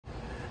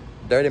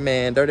Dirty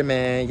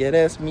man, yeah,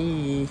 that's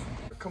me.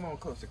 Come on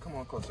closer, come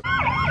on closer.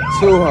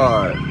 Too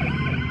hard.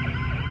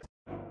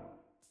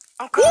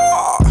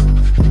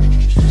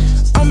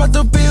 I'm at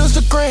the bills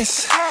to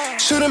grants.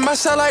 Shooting my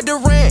shot like the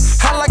rent.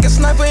 Hot like a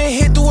sniper and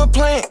hit through a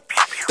plant.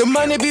 The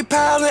money be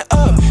piling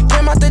up.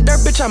 Came out the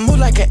dirt, bitch, I move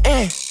like an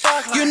ant.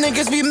 You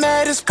niggas be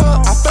mad as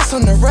fuck. I flex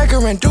on the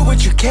record and do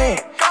what you can.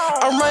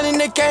 I'm running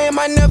the game,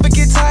 I never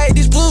get tired.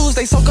 These blues,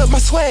 they soak up my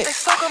sweat.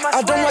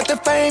 I don't want the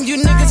fame, you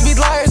niggas be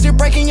liars. You're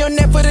breaking your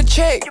neck for the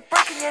check.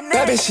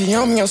 That bitch, she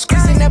on me, I'm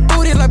squeezing that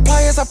booty like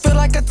pliers. I feel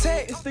like a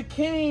tech. It's the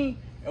king,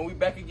 and we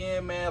back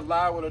again, man,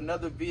 live with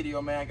another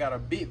video, man. I got a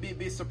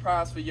big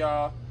surprise for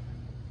y'all.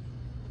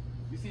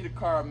 You see the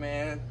car,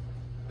 man.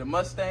 The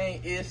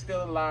Mustang is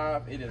still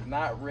alive. It is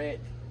not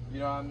wrecked. You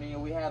know what I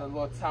mean? We had a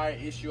little tire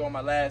issue on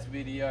my last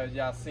video, as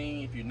y'all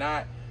seen. If you're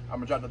not, I'm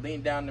gonna drop the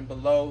link down in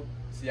below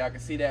so y'all can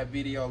see that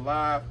video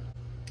live.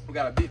 We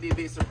got a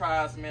big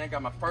surprise, man. I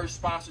got my first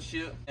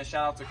sponsorship. And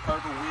shout out to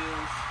Undercover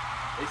Wheels.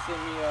 They sent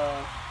me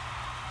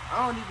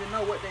I don't even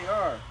know what they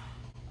are.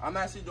 I'm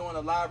actually doing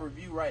a live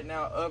review right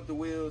now of the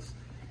wheels,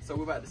 so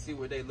we're about to see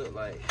what they look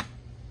like.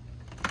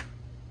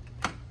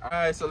 All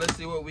right, so let's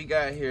see what we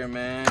got here,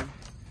 man.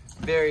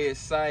 Very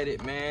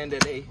excited, man,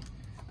 that they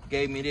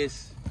gave me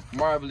this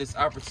marvelous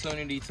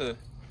opportunity to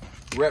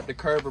rep the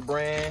Curver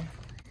brand.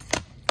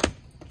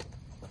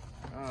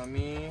 I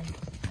mean,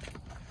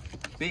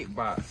 big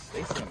box.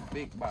 They sent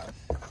big box.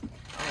 I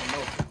don't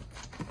know.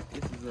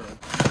 This is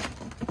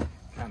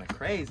kind of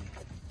crazy.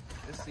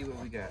 Let's see what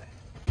we got.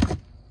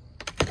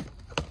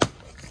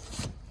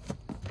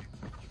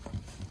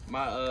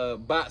 My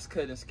box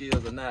cutting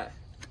skills are not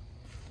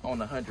on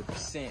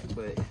 100%,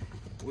 but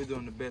we're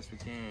doing the best we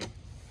can.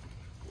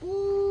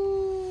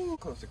 Ooh,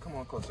 closer, come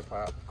on closer,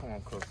 Pop. Come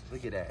on closer.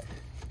 Look at that.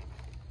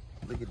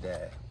 Look at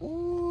that.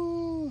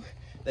 Ooh,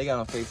 they got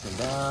them facing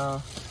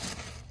down.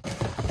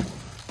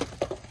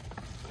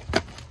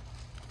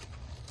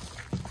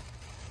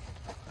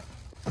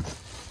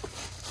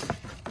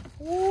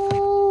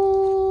 Ooh.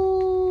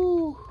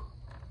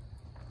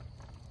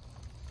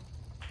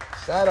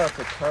 Shout out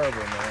to Curver,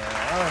 man.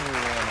 I don't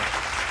even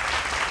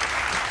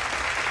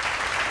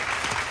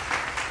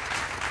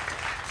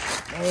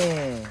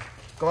wanna. Man,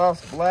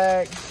 gloss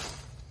black.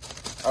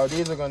 Oh,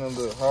 these are gonna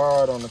look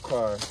hard on the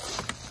car.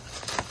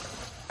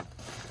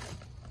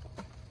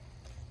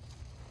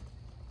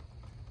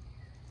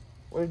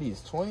 What are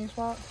these, 20s,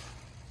 Pop?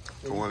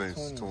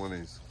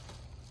 20s.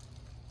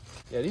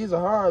 Yeah, these are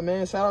hard,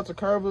 man. Shout out to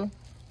Curver.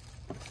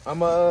 I'm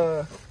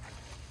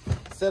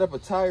set up a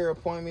tire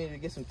appointment to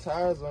get some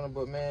tires on it,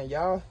 but man,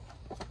 y'all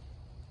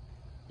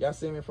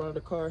see me in front of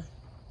the car?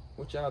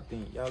 What y'all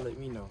think? Y'all let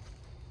me know.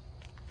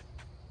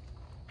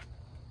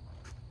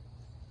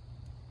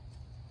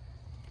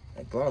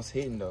 That gloss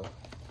hitting though.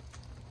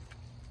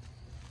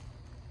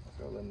 It's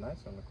gonna look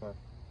nice on the car.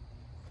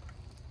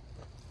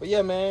 But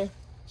yeah, man,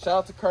 shout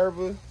out to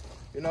Curver.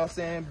 You know what I'm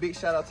saying? Big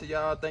shout out to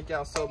y'all. Thank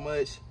y'all so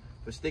much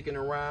for sticking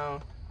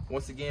around.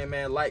 Once again,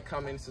 man, like,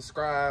 comment, and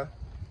subscribe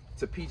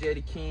to PJ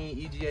the King,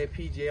 EGA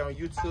PJ on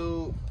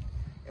YouTube.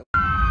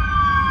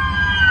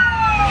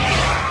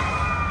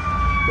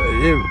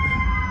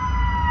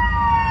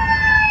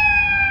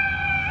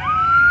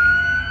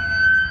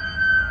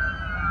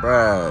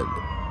 Bruh,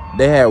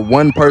 they had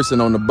one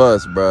person on the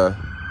bus, bruh.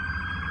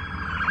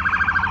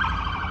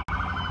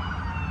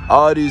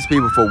 All these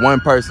people for one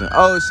person.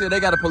 Oh shit,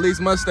 they got a police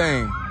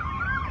Mustang.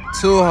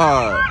 Too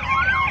hard.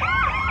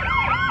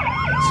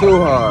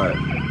 Too hard.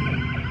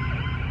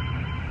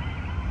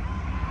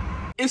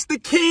 It's the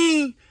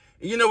king.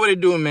 You know what it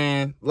doing,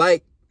 man.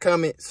 Like,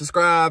 comment,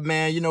 subscribe,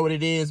 man. You know what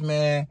it is,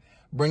 man.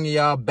 Bringing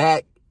y'all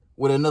back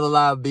with another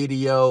live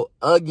video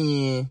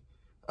again.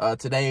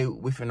 Today,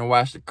 we finna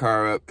wash the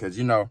car up because,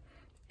 you know,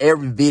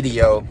 every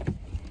video,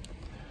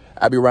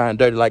 I be riding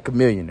dirty like a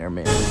millionaire,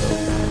 man. So,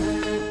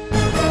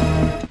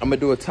 I'm gonna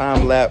do a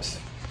time lapse.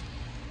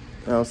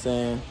 You know what I'm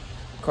saying?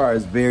 Car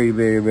is very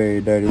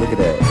dirty. Look at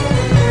that.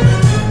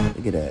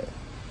 Look at that.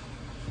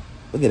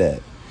 Look at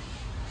that.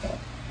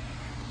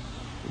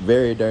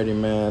 Very dirty,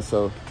 man.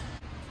 So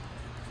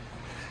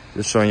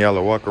just showing y'all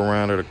a walk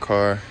around of the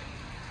car,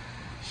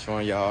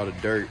 showing y'all all the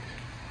dirt.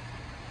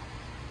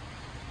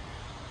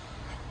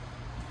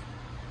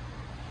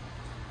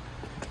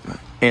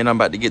 And I'm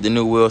about to get the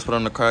new wheels put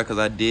on the car because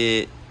I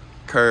did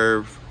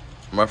curve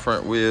my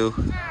front wheel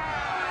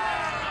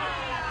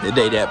the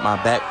day that my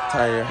back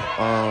tire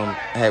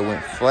had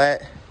went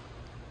flat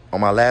on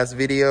my last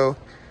video.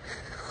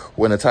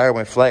 When the tire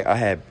went flat, I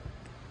had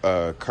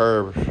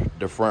curved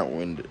the front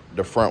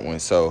one.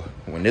 So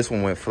when this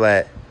one went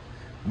flat,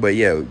 but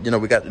yeah, you know,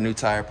 we got the new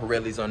tire,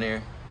 Pirelli's on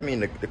there. I mean,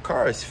 the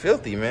car is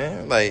filthy,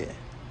 man. Like,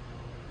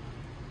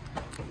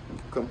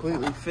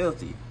 completely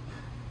filthy.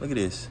 Look at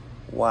this.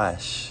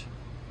 Wash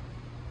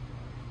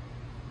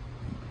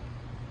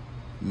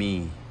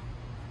me.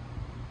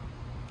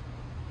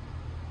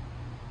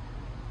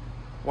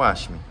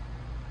 Wash me.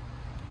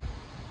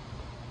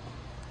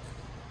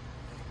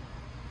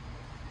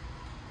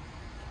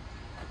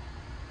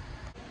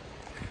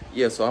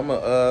 Yeah, so I'm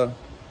gonna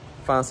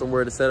find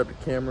somewhere to set up the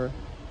camera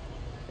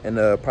and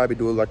probably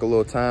do like a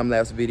little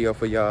time-lapse video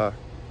for y'all.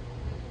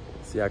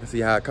 See, I can see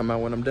how it come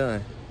out when I'm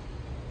done.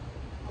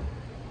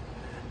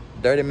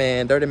 Dirty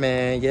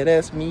man, yeah,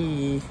 that's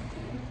me.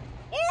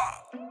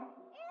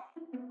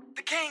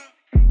 The king.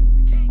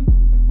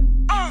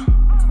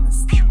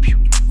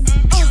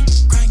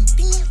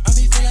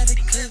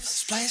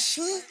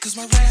 Splashing, cause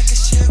my ride like a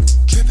ship.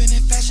 Dripping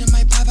in fashion,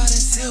 might pop out in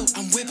silk.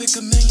 I'm whipping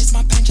chameleons,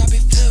 my paint job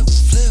it flip,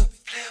 flip,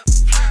 flip,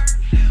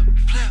 flip,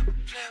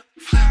 flip,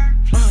 flip,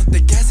 flip. The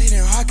gas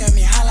hitting hard, got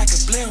me high like a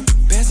blimp.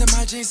 Bands in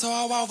my jeans, so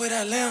I walk with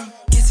a limp.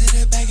 Get to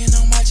the bag and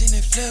I'm watching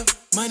it flip.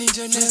 Money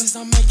gymnastics,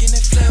 I'm making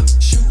it flip.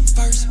 Shoot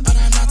first, but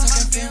I'm not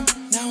talking film.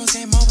 Now it's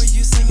game over,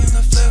 you singing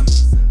the flip.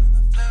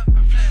 Flip,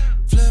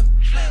 flip,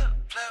 flip,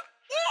 flip,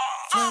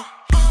 flip.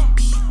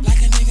 Beat like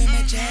a nigga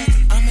Mac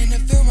Jackson. I'm in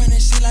the field running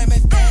shit like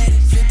McFadden.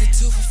 Flip the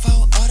 2 for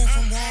 4, order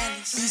from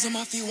Riley's. Bees on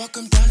my feet, walk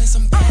them down in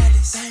some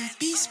valleys. Same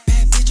beast,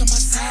 bad bitch on my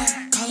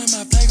side. Calling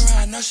my playground,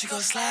 I know she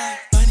gon' slide.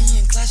 Bunny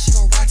and class, she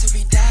gon' ride till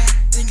we die.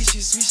 Thinking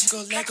she sweet, she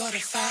gon' let go the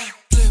fire.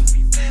 Flip,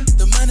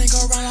 the money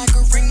go round like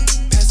a ring.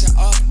 Pass it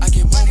off, I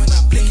get more when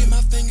I blink.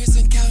 My fingers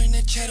and counting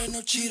that cheddar,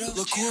 no Cheeto.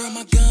 Look cool on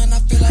my gun, I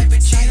feel like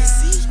Vegeta.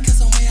 See, cause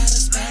I'm way out of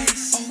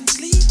space. Oh,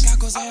 sleep,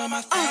 goggles all on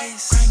my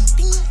face.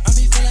 I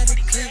be feel like the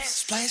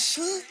clips.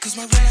 Splashing, cause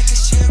my ride like a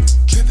ship.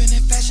 Dripping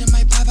in fashion,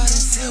 might pop out in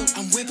silk.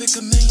 I'm whipping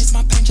chameleons,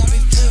 my paint job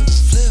it flip,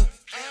 flip.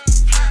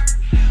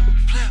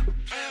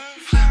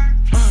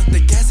 The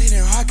gas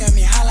hitting hard, got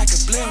me high like a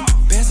blimp.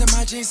 Bands in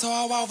my jeans, so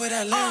I walk with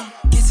a limp.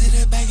 Get to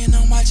the bag and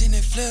I'm watching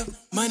it flip.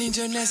 Money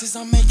gymnastics,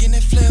 I'm making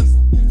it flip.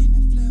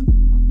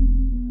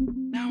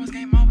 Now it's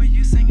game over,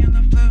 you singing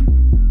the flip,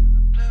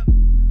 flip,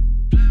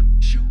 flip.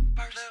 Shoot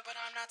first, but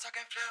I'm not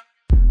talking flip.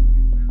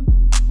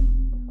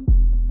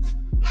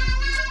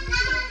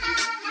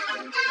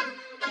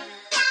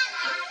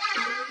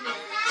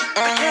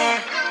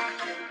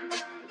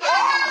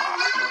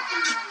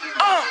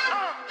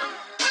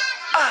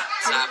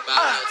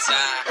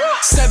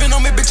 Seven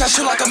on me, bitch, I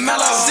shoot like a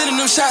mellow. Sitting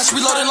them shots,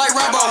 reloading like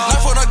Rambo.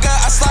 Knife for the gut,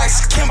 I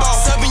slice Kimbo.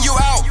 Subbing you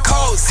out,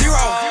 cold, 0.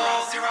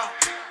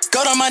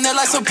 Go down my neck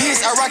like some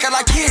piss, I rock it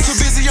like kids. Too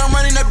busy, I'm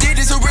running up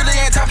digits, who really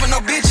ain't time for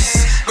no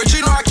bitches. But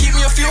you know I keep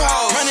me a few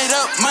hoes. Run it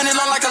up, money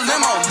long like a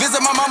limo.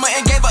 Visit my mama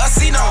and gave her a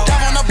C-no.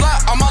 Dive on the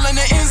block, I'm all in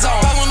the end zone.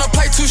 Ball on the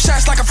plate, 2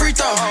 shots like a free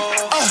throw.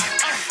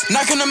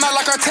 Knocking them out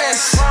like our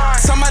test.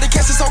 Somebody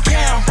catch us on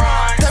cam.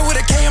 Stay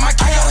with a K in my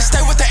I gotta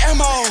stay with the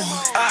ammo.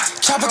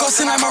 Chopper go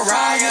sing like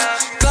Mariah.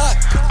 Glock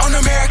on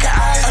American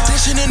Idol.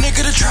 Audition a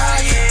nigga to try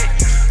it.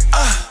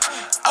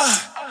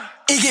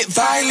 It get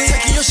violent.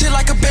 Taking your shit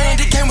like a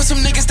bandit. Came with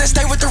some niggas that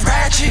stay with the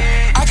ratchet.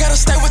 I gotta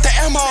stay with the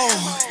ammo.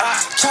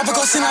 Chopper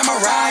go sing like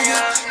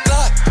Mariah.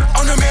 Glock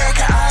on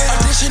American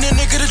Idol. Audition a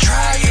nigga to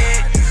try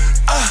it.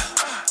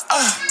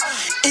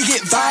 It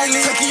get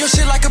violent. Taking your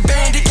shit like a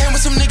bandit. Came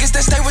with some niggas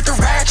that stay with the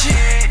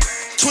ratchet.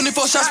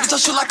 24 shots, bitch,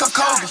 I shoot like a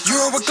Kobe.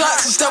 Euro with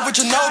Glocks and step with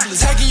your nobles.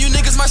 Tagging you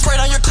niggas might spray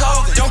down your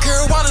clothing. Don't care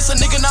what it's a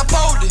nigga not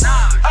folded.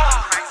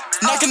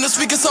 Knocking the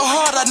speaker so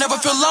hard, I never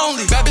feel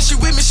lonely. Bad bitch, she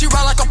with me, she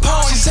ride like a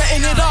pony. She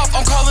setting it off,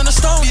 I'm calling a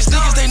stone. These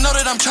niggas, they know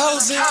that I'm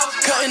chosen.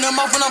 Cutting them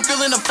off when I'm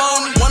feeling the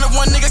phony. One of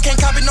one nigga can't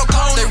copy no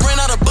clone. They ran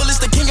out of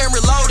bullets, the king ain't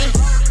reloading.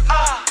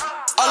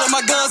 All of my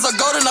guns are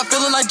golden, I'm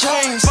feeling like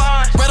James.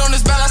 Red on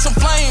his back like some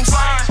flames.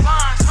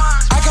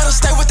 I gotta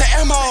stay with the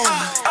ammo.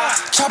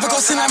 Chopper go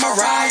sing like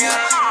Mariah.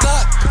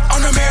 Glock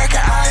on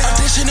American Idol.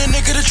 Audition a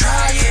nigga to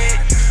try it.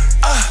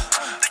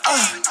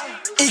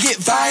 It get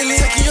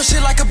violent. Taking your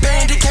shit like a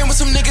bandit. Came with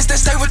some niggas that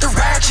stay with the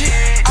ratchet.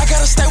 I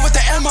gotta stay with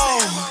the ammo.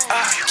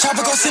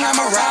 Chopper go sing like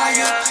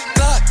Mariah.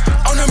 Glock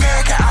on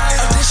American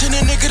Idol. Audition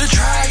a nigga to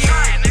try it.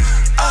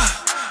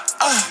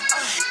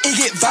 It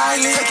get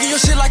violent. Taking your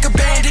shit like a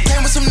bandit.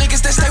 Came with some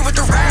niggas that stay with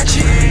the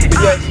ratchet.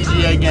 Yeah,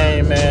 GTA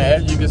game,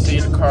 man. As you can see,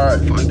 the car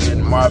is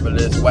looking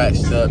marvelous,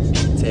 waxed up,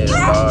 detailed,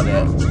 all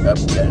that up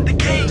there.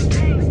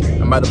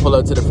 I'm about to pull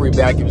up to the free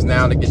vacuums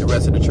now to get the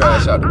rest of the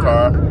trash out the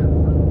car.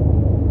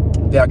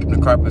 Vacuum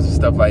the carpets and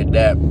stuff like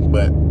that.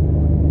 But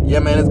yeah,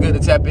 man, it's good to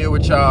tap in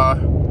with y'all.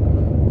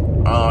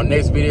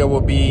 Next video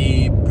will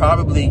be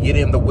probably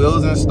getting the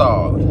wheels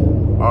installed.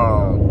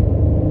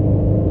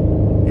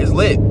 It's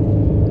lit.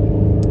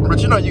 But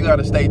you know you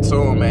gotta stay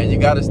tuned, man. You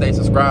gotta stay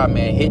subscribed,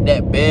 man. Hit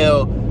that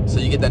bell so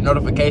you get that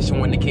notification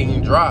when the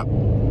king drop.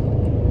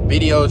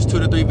 Videos, 2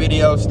 to 3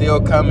 videos still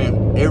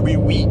coming every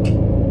week.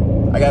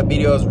 I got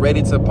videos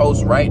ready to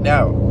post right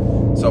now.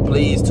 So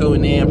please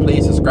tune in,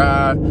 please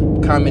subscribe,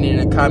 comment in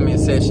the comment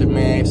section,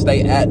 man.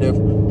 Stay active.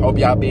 Hope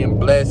y'all being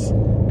blessed.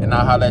 And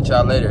I'll holler at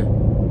y'all later.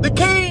 The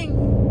king!